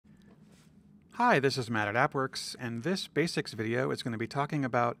Hi, this is Matt at AppWorks, and this basics video is going to be talking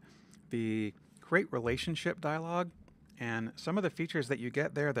about the Create Relationship dialog and some of the features that you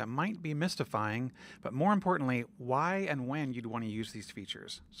get there that might be mystifying, but more importantly, why and when you'd want to use these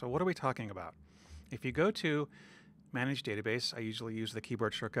features. So what are we talking about? If you go to Manage Database, I usually use the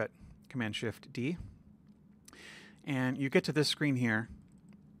keyboard shortcut Command-Shift-D, and you get to this screen here,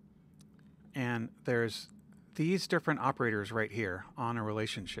 and there's these different operators right here on a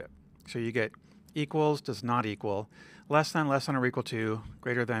relationship. So you get equals, does not equal, less than or equal to,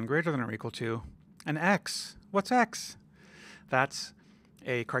 greater than or equal to, and x. What's x? That's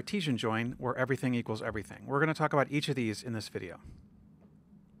a Cartesian join where everything equals everything. We're going to talk about each of these in this video.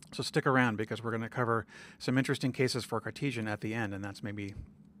 So stick around because we're going to cover some interesting cases for Cartesian at the end, and that's maybe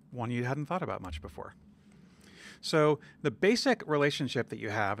one you hadn't thought about much before. So the basic relationship that you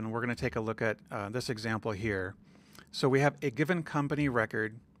have, and we're going to take a look at this example here. So we have a given company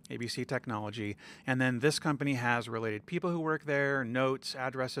record, ABC Technology, and then this company has related people who work there, notes,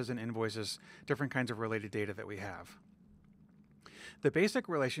 addresses, and invoices, different kinds of related data that we have. The basic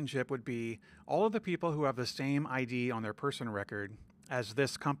relationship would be all of the people who have the same ID on their person record as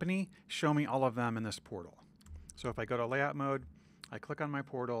this company, show me all of them in this portal. So if I go to layout mode, I click on my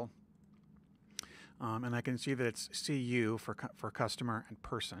portal, and I can see that it's CU for customer and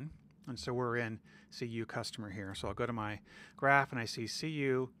person. And so we're in CU customer here. So I'll go to my graph and I see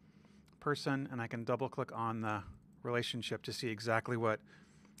CU person, and I can double click on the relationship to see exactly what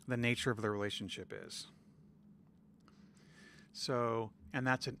the nature of the relationship is. So, and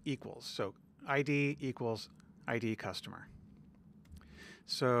that's an equals. So ID equals ID customer.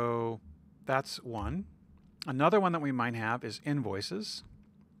 So that's one. Another one that we might have is invoices.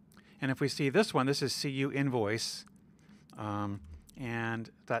 And if we see this one, this is CU invoice. And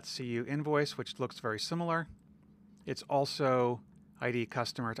that's CU invoice, which looks very similar. It's also ID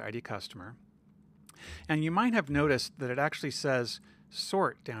customer to ID customer. And you might have noticed that it actually says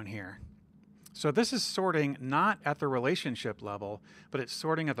sort down here. So this is sorting not at the relationship level, but it's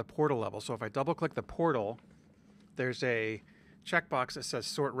sorting at the portal level. So if I double click the portal, there's a checkbox that says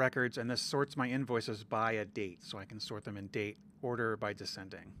sort records, and this sorts my invoices by a date. So I can sort them in date order by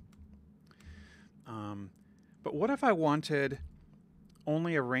descending. But what if I wanted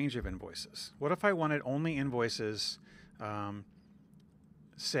only a range of invoices? What if I wanted only invoices,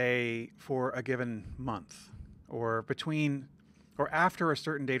 say, for a given month, or between, or after a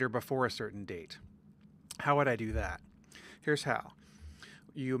certain date or before a certain date? How would I do that? Here's how.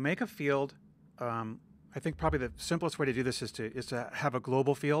 You make a field. I think probably the simplest way to do this is to have a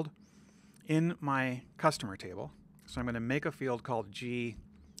global field in my customer table. So I'm going to make a field called G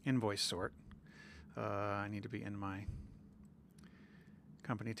invoice sort. I need to be in my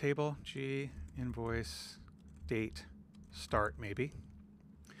company table, G invoice date start maybe,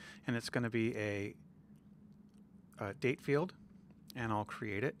 and it's going to be a date field, and I'll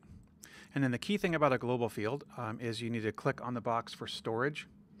create it. And then the key thing about a global field is you need to click on the box for storage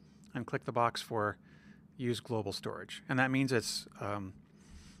and click the box for use global storage, and that means it's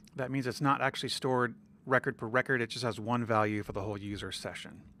not actually stored record per record. It just has one value for the whole user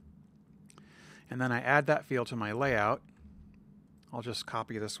session. And then I add that field to my layout. I'll just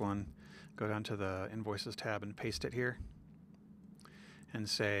copy this one, go down to the Invoices tab and paste it here, and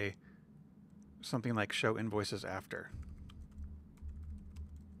say something like show invoices after.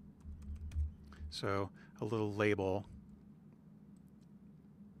 So a little label.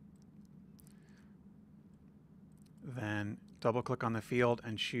 Then double click on the field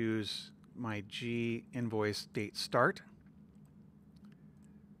and choose my G invoice date start.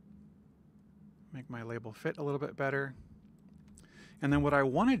 Make my label fit a little bit better. And then what I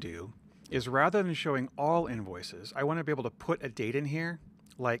want to do is, rather than showing all invoices, I want to be able to put a date in here,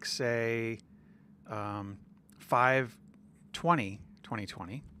 like say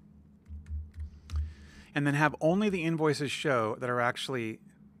 5/20/2020, and then have only the invoices show that are actually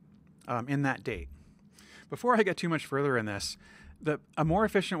in that date. Before I get too much further in this, a more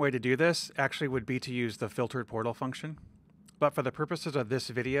efficient way to do this actually would be to use the filtered portal function. But for the purposes of this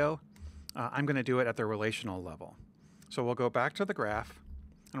video, I'm going to do it at the relational level. So we'll go back to the graph,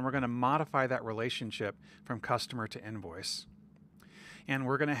 and we're going to modify that relationship from customer to invoice. And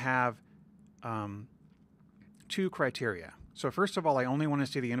we're going to have two criteria. So first of all, I only want to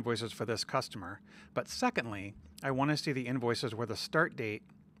see the invoices for this customer. But secondly, I want to see the invoices where the start date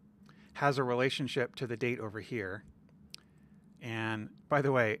has a relationship to the date over here. And by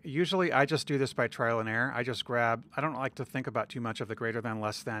the way, usually I just do this by trial and error. I just grab, I don't like to think about too much of the greater than,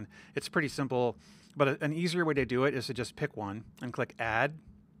 less than. It's pretty simple, but an easier way to do it is to just pick one and click add,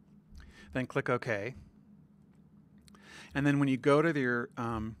 then click OK. And then when you go to your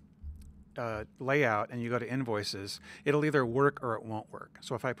layout and you go to invoices, it'll either work or it won't work.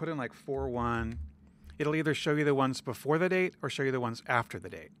 So if I put in like 4-1, it'll either show you the ones before the date or show you the ones after the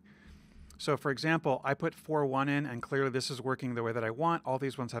date. So for example, I put 4-1 in and clearly this is working the way that I want. All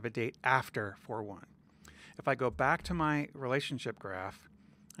these ones have a date after 4-1. If I go back to my relationship graph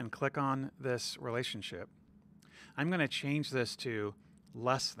and click on this relationship, I'm going to change this to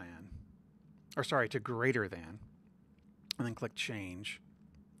less than, or sorry, to greater than, and then click change.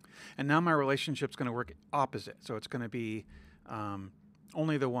 And now my relationship's going to work opposite. So it's going to be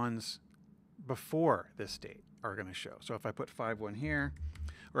only the ones before this date are going to show. So if I put 5-1 here,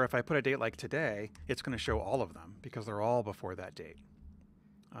 or if I put a date like today, it's going to show all of them because they're all before that date.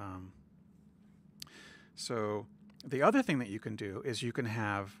 So the other thing that you can do is you can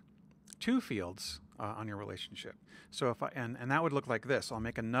have two fields on your relationship. So if and that would look like this. I'll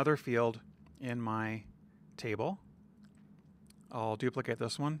make another field in my table. I'll duplicate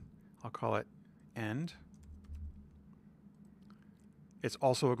this one. I'll call it end. It's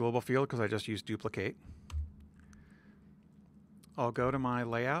also a global field because I just used duplicate. I'll go to my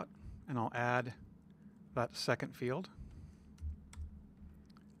layout and I'll add that second field.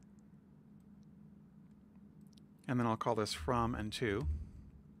 And then I'll call this from and to.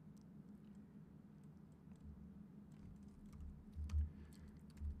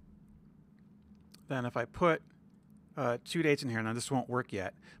 Then if I put 2 dates in here, now this won't work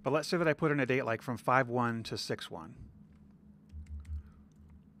yet, but let's say that I put in a date like from 5-1 to 6-1.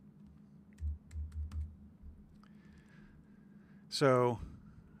 So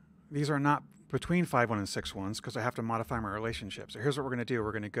these are not between 5-1 and 6-1s because I have to modify my relationship. So here's what we're going to do.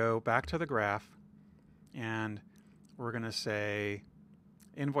 We're going to go back to the graph and we're going to say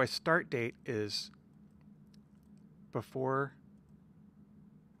invoice start date is before,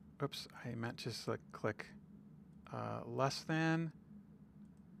 oops, I meant to click less than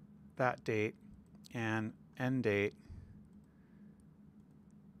that date and end date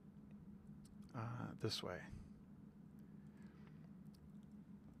this way.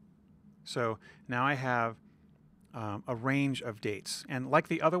 So now I have a range of dates. And like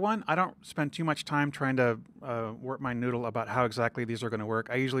the other one, I don't spend too much time trying to work my noodle about how exactly these are going to work.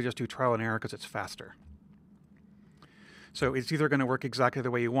 I usually just do trial and error because it's faster. So it's either going to work exactly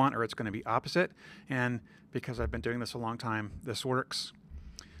the way you want or it's going to be opposite. And because I've been doing this a long time, this works.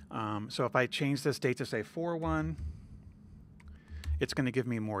 So if I change this date to say 4-1, it's going to give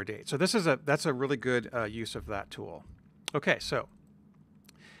me more dates. So that's a really good use of that tool. Okay, so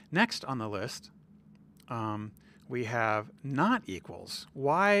next on the list, we have not equals.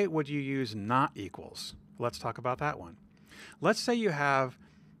 Why would you use not equals? Let's talk about that one. Let's say you have,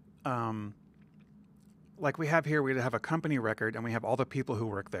 like we have here, we have a company record and we have all the people who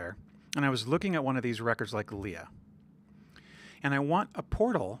work there. And I was looking at one of these records like Leah. And I want a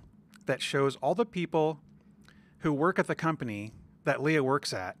portal that shows all the people who work at the company that Leah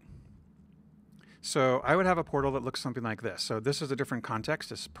works at. So I would have a portal that looks something like this. So this is a different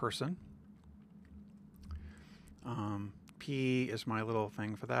context. It's person. P is my little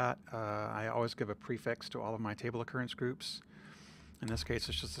thing for that. I always give a prefix to all of my table occurrence groups. In this case,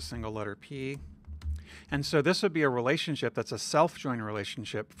 it's just a single letter P. And so this would be a relationship that's a self-join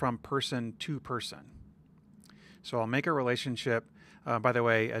relationship from person to person. So I'll make a relationship. By the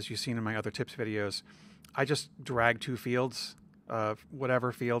way, as you've seen in my other tips videos, I just drag two fields,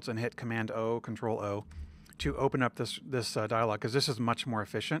 whatever fields, and hit Command O, Control O, to open up this dialog, because this is much more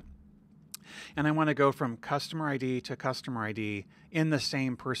efficient. And I want to go from customer ID to customer ID in the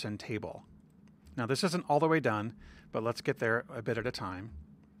same person table. Now this isn't all the way done, but let's get there a bit at a time.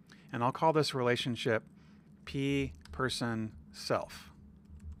 And I'll call this relationship P person self,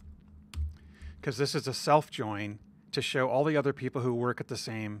 because this is a self join to show all the other people who work at the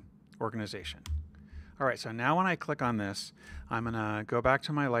same organization. All right, so now when I click on this, I'm going to go back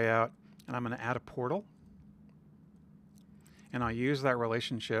to my layout and I'm going to add a portal. And I'll use that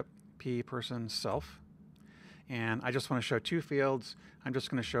relationship P person self. And I just want to show two fields. I'm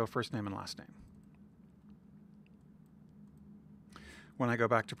just going to show first name and last name. When I go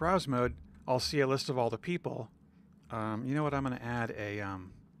back to browse mode, I'll see a list of all the people. You know what? I'm going to add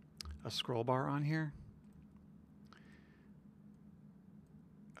a scroll bar on here.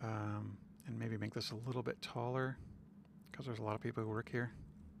 And maybe make this a little bit taller because there's a lot of people who work here.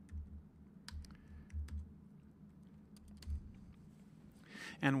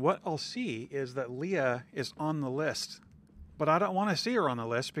 And what I'll see is that Leah is on the list, but I don't want to see her on the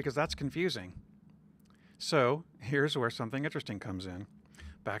list because that's confusing. So here's where something interesting comes in.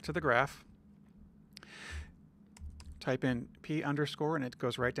 Back to the graph. Type in P underscore and it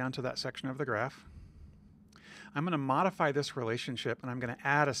goes right down to that section of the graph. I'm going to modify this relationship, and I'm going to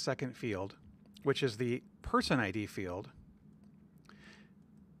add a second field, which is the person ID field,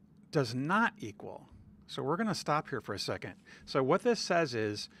 does not equal. So we're going to stop here for a second. So what this says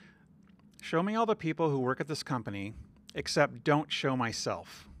is, show me all the people who work at this company, except don't show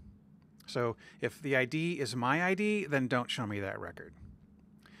myself. So if the ID is my ID, then don't show me that record.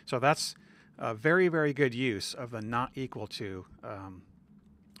 So that's a very, very good use of the not equal to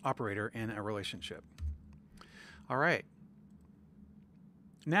operator in a relationship. All right.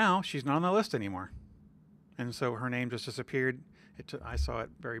 Now she's not on the list anymore. And so her name just disappeared. I saw it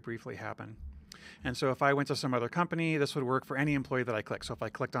very briefly happen. And so if I went to some other company, this would work for any employee that I click. So if I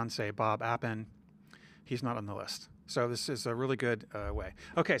clicked on, say, Bob Appen, he's not on the list. So this is a really good way.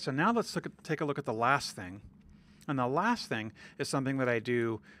 Okay, so now let's take a look at the last thing. And the last thing is something that I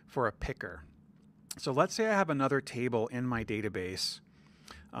do for a picker. So let's say I have another table in my database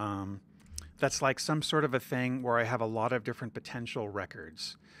that's like some sort of a thing where I have a lot of different potential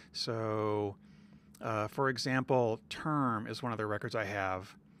records. So for example, term is one of the records I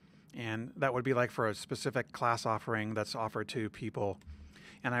have. And that would be like for a specific class offering that's offered to people.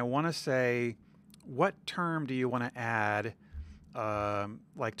 And I want to say, what term do you want to add,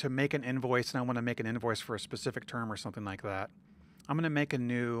 like to make an invoice, and I want to make an invoice for a specific term or something like that. I'm going to make a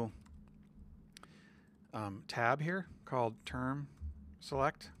new tab here called term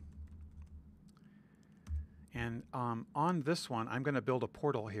select. And on this one, I'm going to build a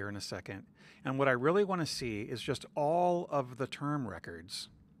portal here in a second. And what I really want to see is just all of the term records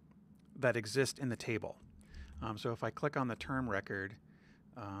that exist in the table. So if I click on the term record,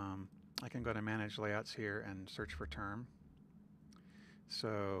 I can go to Manage Layouts here and search for term.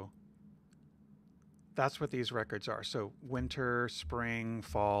 So that's what these records are. So winter, spring,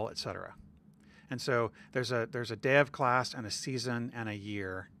 fall, etc. And so there's a day of class and a season and a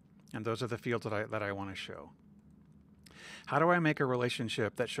year, and those are the fields that I want to show. How do I make a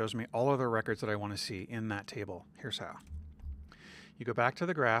relationship that shows me all of the records that I want to see in that table? Here's how. You go back to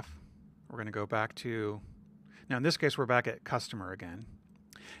the graph. We're going to go back to, now in this case we're back at customer again.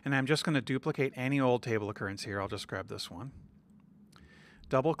 And I'm just going to duplicate any old table occurrence here. I'll just grab this one.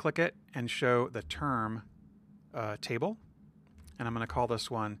 Double click it and show the term table. And I'm going to call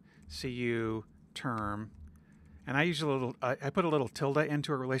this one CU term. And I use I put a little tilde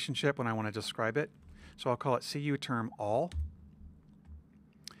into a relationship when I want to describe it. So I'll call it CU term all.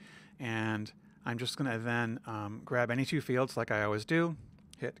 And I'm just going to then grab any two fields like I always do,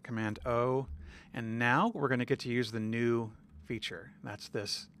 hit Command O. And now we're going to get to use the new feature. That's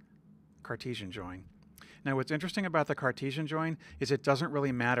this Cartesian join. Now what's interesting about the Cartesian join is it doesn't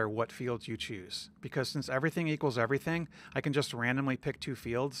really matter what fields you choose, because since everything equals everything, I can just randomly pick two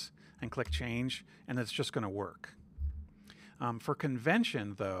fields and click change, and it's just going to work. For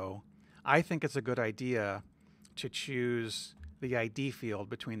convention though, I think it's a good idea to choose the ID field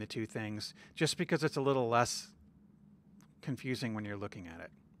between the two things, just because it's a little less confusing when you're looking at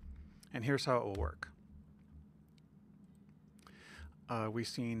it. And here's how it will work. We've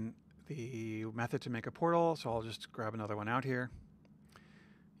seen the method to make a portal, so I'll just grab another one out here.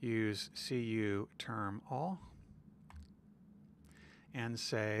 Use CU term all and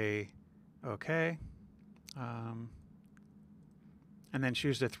say OK. And then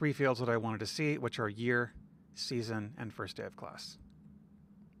choose the three fields that I wanted to see, which are year, season, and first day of class.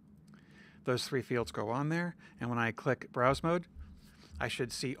 Those three fields go on there, and when I click Browse Mode, I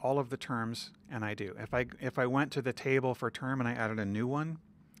should see all of the terms, and I do. If I went to the table for term and I added a new one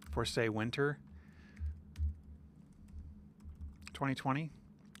for, say, winter 2020,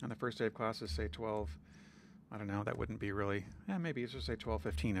 and the first day of class is, say, 12, I don't know, that wouldn't be really, maybe it's just say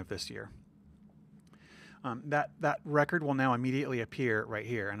 12/15 of this year. That record will now immediately appear right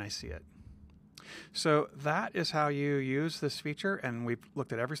here, and I see it. So that is how you use this feature, and we've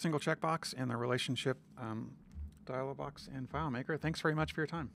looked at every single checkbox in the relationship dialog box in FileMaker. Thanks very much for your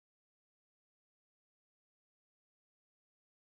time.